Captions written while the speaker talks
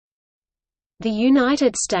The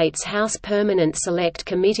United States House Permanent Select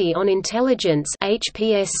Committee on Intelligence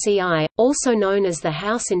 (HPSCI), also known as the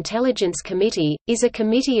House Intelligence Committee, is a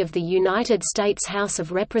committee of the United States House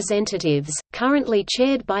of Representatives, currently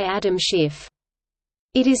chaired by Adam Schiff.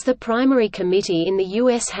 It is the primary committee in the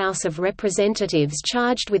U.S. House of Representatives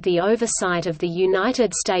charged with the oversight of the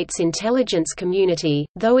United States intelligence community,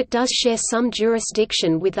 though it does share some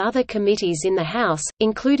jurisdiction with other committees in the House,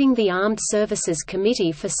 including the Armed Services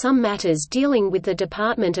Committee for some matters dealing with the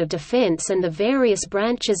Department of Defense and the various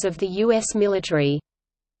branches of the U.S. military.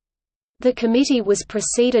 The committee was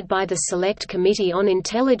preceded by the Select Committee on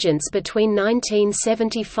Intelligence between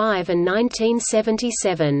 1975 and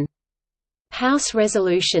 1977. House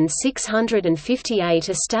Resolution 658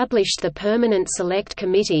 established the Permanent Select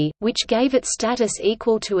Committee, which gave it status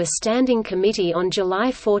equal to a standing committee on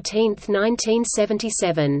July 14,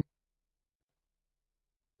 1977.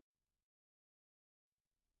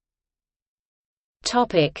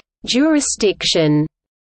 Jurisdiction.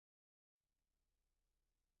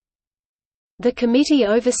 The committee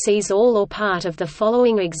oversees all or part of the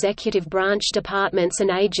following executive branch departments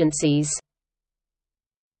and agencies.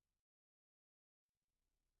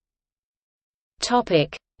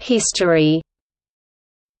 History.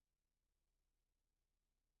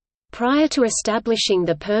 Prior to establishing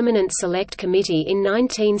the Permanent Select Committee in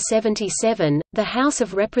 1977, the House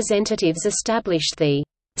of Representatives established the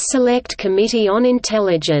Select Committee on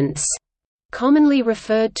Intelligence, commonly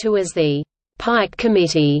referred to as the Pike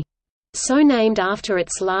Committee, so named after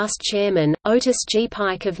its last chairman, Otis G.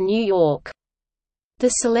 Pike of New York. The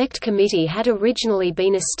Select Committee had originally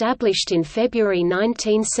been established in February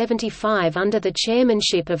 1975 under the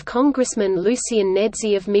chairmanship of Congressman Lucien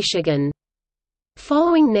Nedzi of Michigan.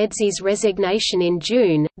 Following Nedzi's resignation in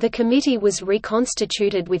June, the committee was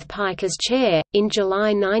reconstituted with Pike as chair, in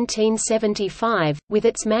July 1975, with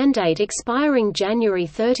its mandate expiring January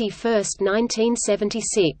 31,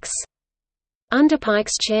 1976. Under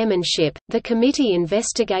Pike's chairmanship, the committee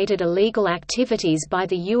investigated illegal activities by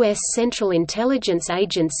the U.S. Central Intelligence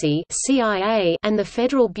Agency (CIA) and the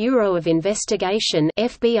Federal Bureau of Investigation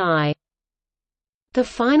 (FBI). The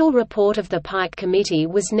final report of the Pike Committee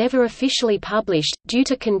was never officially published, due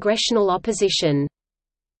to congressional opposition.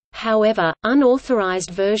 However,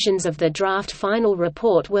 unauthorized versions of the draft final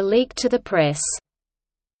report were leaked to the press.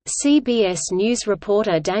 CBS News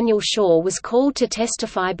reporter Daniel Shaw was called to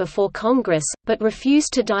testify before Congress, but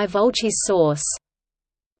refused to divulge his source.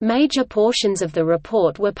 Major portions of the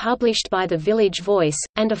report were published by The Village Voice,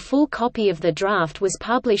 and a full copy of the draft was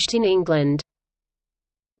published in England.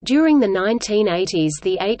 During the 1980s,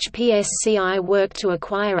 the HPSCI worked to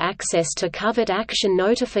acquire access to covert action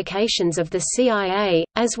notifications of the CIA,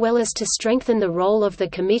 as well as to strengthen the role of the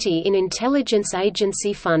committee in intelligence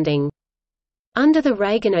agency funding. Under the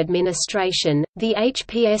Reagan administration, the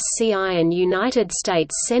HPSCI and United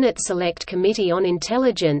States Senate Select Committee on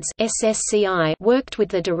Intelligence (SSCI) worked with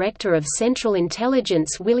the Director of Central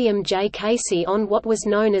Intelligence William J. Casey on what was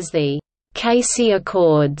known as the Casey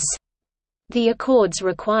Accords. The accords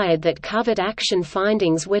required that covert action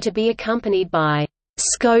findings were to be accompanied by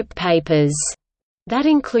scope papers that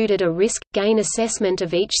included a risk-gain assessment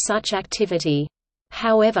of each such activity.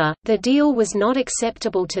 However, the deal was not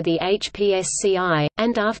acceptable to the HPSCI,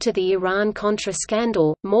 and after the Iran-Contra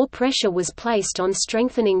scandal, more pressure was placed on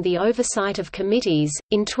strengthening the oversight of committees.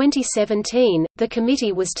 In 2017, the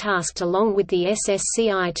committee was tasked along with the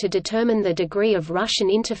SSCI to determine the degree of Russian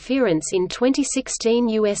interference in 2016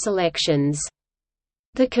 U.S. elections.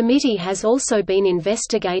 The committee has also been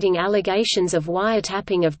investigating allegations of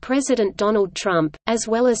wiretapping of President Donald Trump, as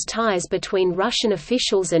well as ties between Russian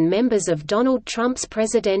officials and members of Donald Trump's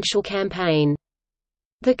presidential campaign.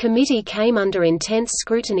 The committee came under intense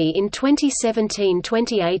scrutiny in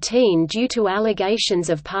 2017–2018 due to allegations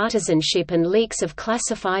of partisanship and leaks of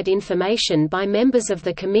classified information by members of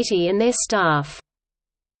the committee and their staff.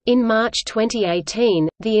 In March 2018,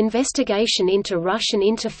 the investigation into Russian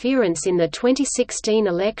interference in the 2016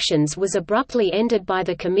 elections was abruptly ended by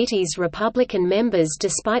the committee's Republican members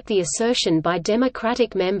despite the assertion by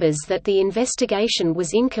Democratic members that the investigation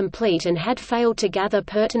was incomplete and had failed to gather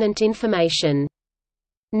pertinent information.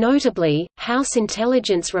 Notably, House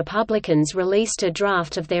Intelligence Republicans released a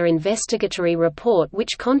draft of their investigatory report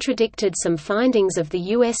which contradicted some findings of the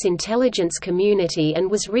U.S. intelligence community and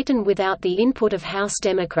was written without the input of House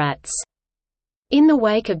Democrats. In the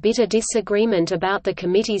wake of bitter disagreement about the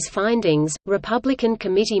committee's findings, Republican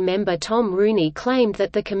committee member Tom Rooney claimed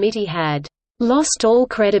that the committee had "lost all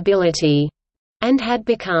credibility" and had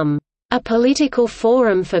become a political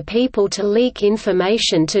forum for people to leak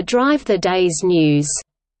information to drive the day's news.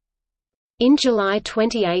 In July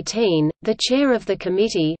 2018, the chair of the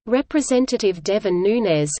committee, Representative Devin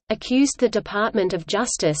Nunes, accused the Department of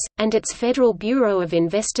Justice, and its Federal Bureau of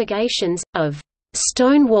Investigations, of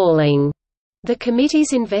stonewalling the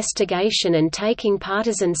committee's investigation and taking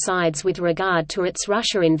partisan sides with regard to its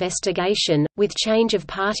Russia investigation. With change of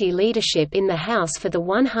party leadership in the House for the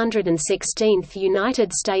 116th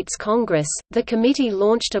United States Congress, the committee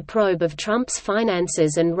launched a probe of Trump's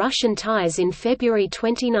finances and Russian ties in February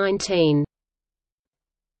 2019.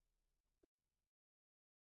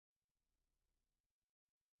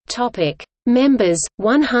 Topic: Members,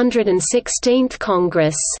 116th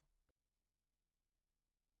Congress.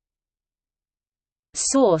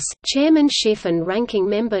 Source: Chairman Schiff and Ranking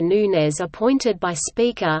Member Nunes appointed by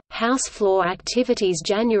Speaker. House floor activities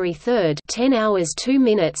January 3, 10 hours 2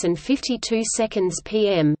 minutes and 52 seconds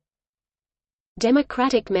p.m.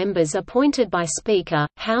 Democratic members appointed by Speaker.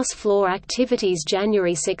 House floor activities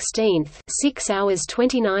January 16, 6 hours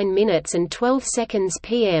 29 minutes and 12 seconds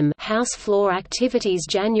p.m. House floor activities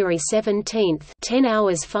January 17, 10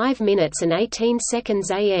 hours 5 minutes and 18 seconds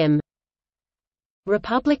a.m.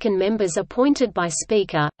 Republican members appointed by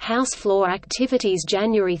Speaker. House floor activities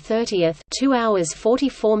January 30, 2 hours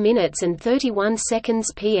 44 minutes and 31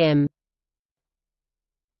 seconds p.m.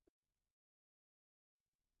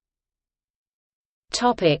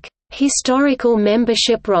 Topic: Historical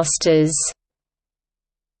membership rosters.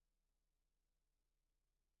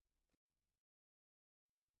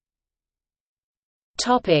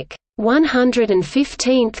 Topic: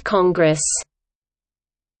 115th Congress.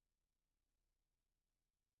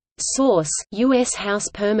 Source: U.S. House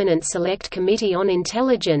Permanent Select Committee on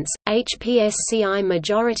Intelligence, HPSCI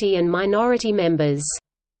majority and minority members.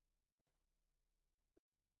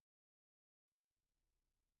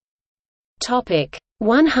 Topic: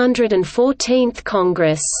 114th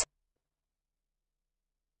Congress.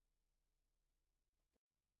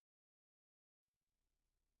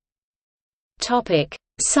 Topic: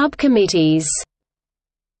 Subcommittees.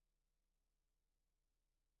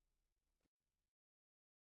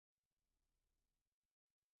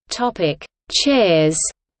 Topic: Chairs.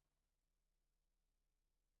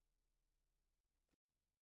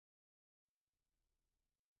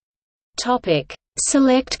 Topic: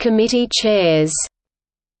 Select Committee chairs.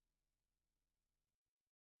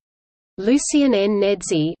 Lucian N.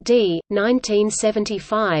 Nedzi, D.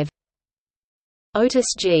 1975. Otis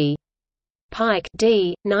G. Pike,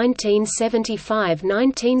 D.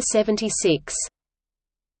 1975–1976.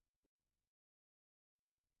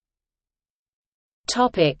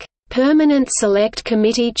 Topic: Permanent Select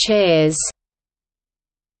Committee chairs.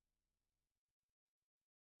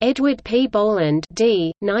 Edward P. Boland,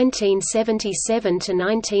 D.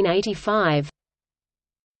 1977–1985.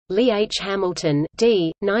 Lee H. Hamilton,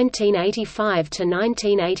 D.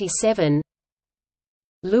 1985–1987.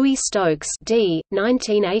 Louis Stokes, D.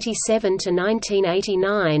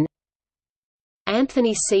 1987–1989.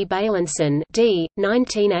 Anthony C. Bailenson, D.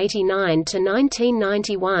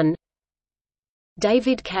 1989–1991.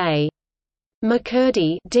 David K.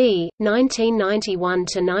 McCurdy, D.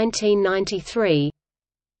 1991–1993.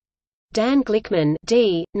 Dan Glickman,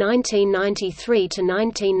 D.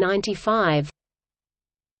 1993–1995.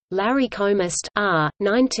 Larry Comist, R.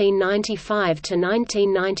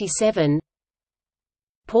 1995–1997.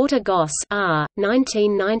 Porter Goss, R.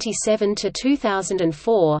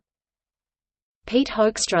 1997–2004. Pete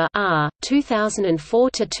Hoekstra, R.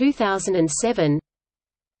 2004–2007.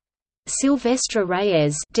 Silvestre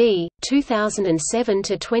Reyes, D.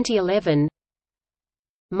 2007–2011.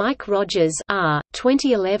 Mike Rogers, R.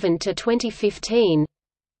 2011–2015.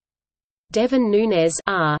 Devin Nunes,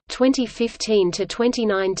 R.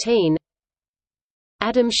 2015–2019.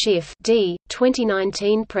 Adam Schiff, D.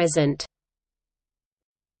 2019–present.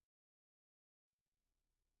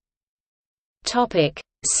 Topic: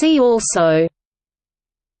 See also.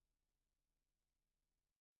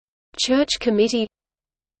 Church Committee,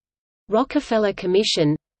 Rockefeller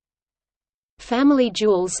Commission, Family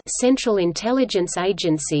Jewels Central Intelligence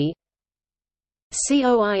Agency,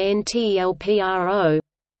 COINTELPRO.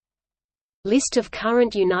 List of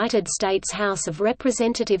current United States House of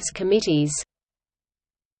Representatives committees.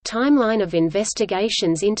 Timeline of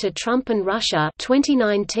investigations into Trump and Russia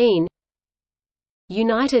 2019.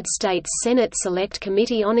 United States Senate Select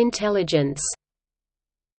Committee on Intelligence.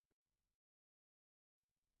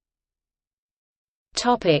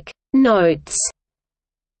 Topic: Notes.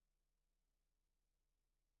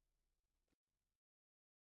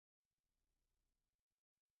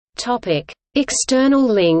 Topic: External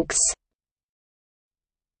links.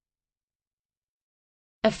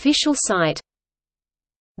 Official site.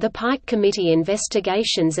 The Pike Committee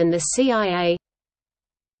investigations and the CIA.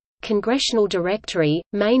 Congressional Directory,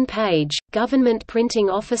 main page, Government Printing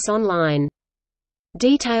Office online.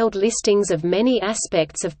 Detailed listings of many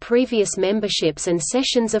aspects of previous memberships and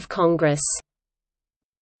sessions of Congress.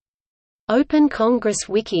 Open Congress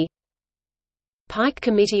Wiki. Pike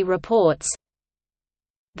Committee reports.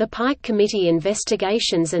 The Pike Committee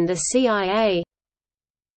investigations and the CIA.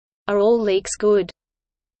 Are all leaks good?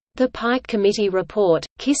 The Pike Committee report,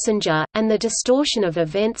 Kissinger, and the distortion of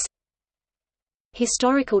events.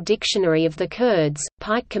 Historical Dictionary of the Kurds,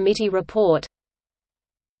 Pike Committee report.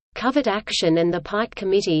 Covert Action and the Pike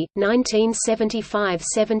Committee,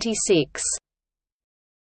 1975–76.